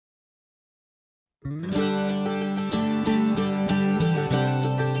Both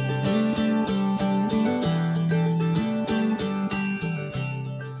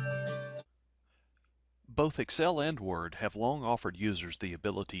Excel and Word have long offered users the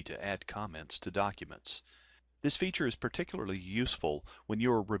ability to add comments to documents. This feature is particularly useful when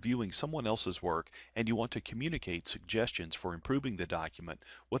you are reviewing someone else's work and you want to communicate suggestions for improving the document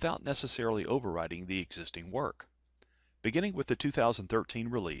without necessarily overwriting the existing work. Beginning with the 2013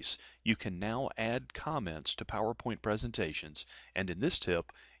 release, you can now add comments to PowerPoint presentations, and in this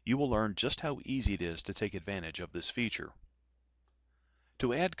tip, you will learn just how easy it is to take advantage of this feature.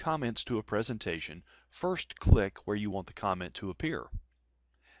 To add comments to a presentation, first click where you want the comment to appear.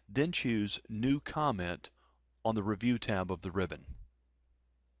 Then choose New Comment on the Review tab of the ribbon.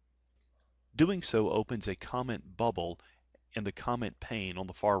 Doing so opens a comment bubble in the comment pane on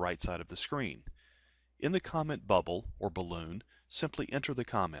the far right side of the screen. In the comment bubble, or balloon, simply enter the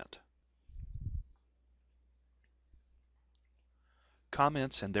comment.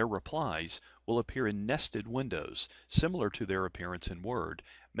 Comments and their replies will appear in nested windows, similar to their appearance in Word,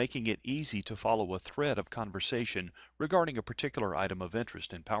 making it easy to follow a thread of conversation regarding a particular item of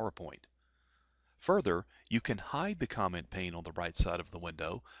interest in PowerPoint. Further, you can hide the comment pane on the right side of the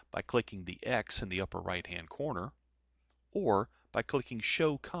window by clicking the X in the upper right-hand corner, or by clicking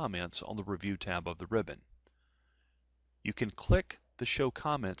Show Comments on the Review tab of the ribbon. You can click the Show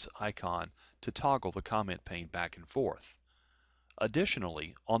Comments icon to toggle the comment pane back and forth.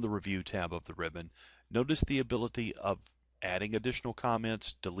 Additionally, on the Review tab of the ribbon, notice the ability of adding additional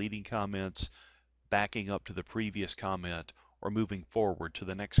comments, deleting comments, backing up to the previous comment, or moving forward to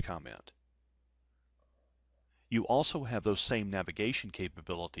the next comment. You also have those same navigation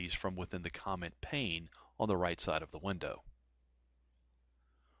capabilities from within the comment pane on the right side of the window.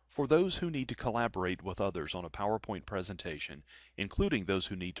 For those who need to collaborate with others on a PowerPoint presentation, including those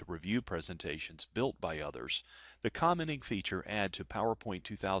who need to review presentations built by others, the commenting feature Add to PowerPoint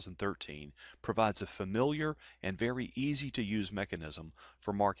 2013 provides a familiar and very easy to use mechanism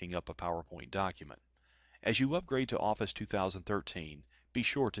for marking up a PowerPoint document. As you upgrade to Office 2013, be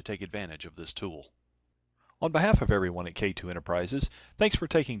sure to take advantage of this tool. On behalf of everyone at K2 Enterprises, thanks for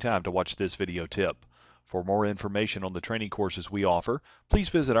taking time to watch this video tip. For more information on the training courses we offer, please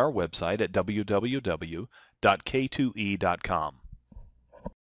visit our website at www.k2e.com.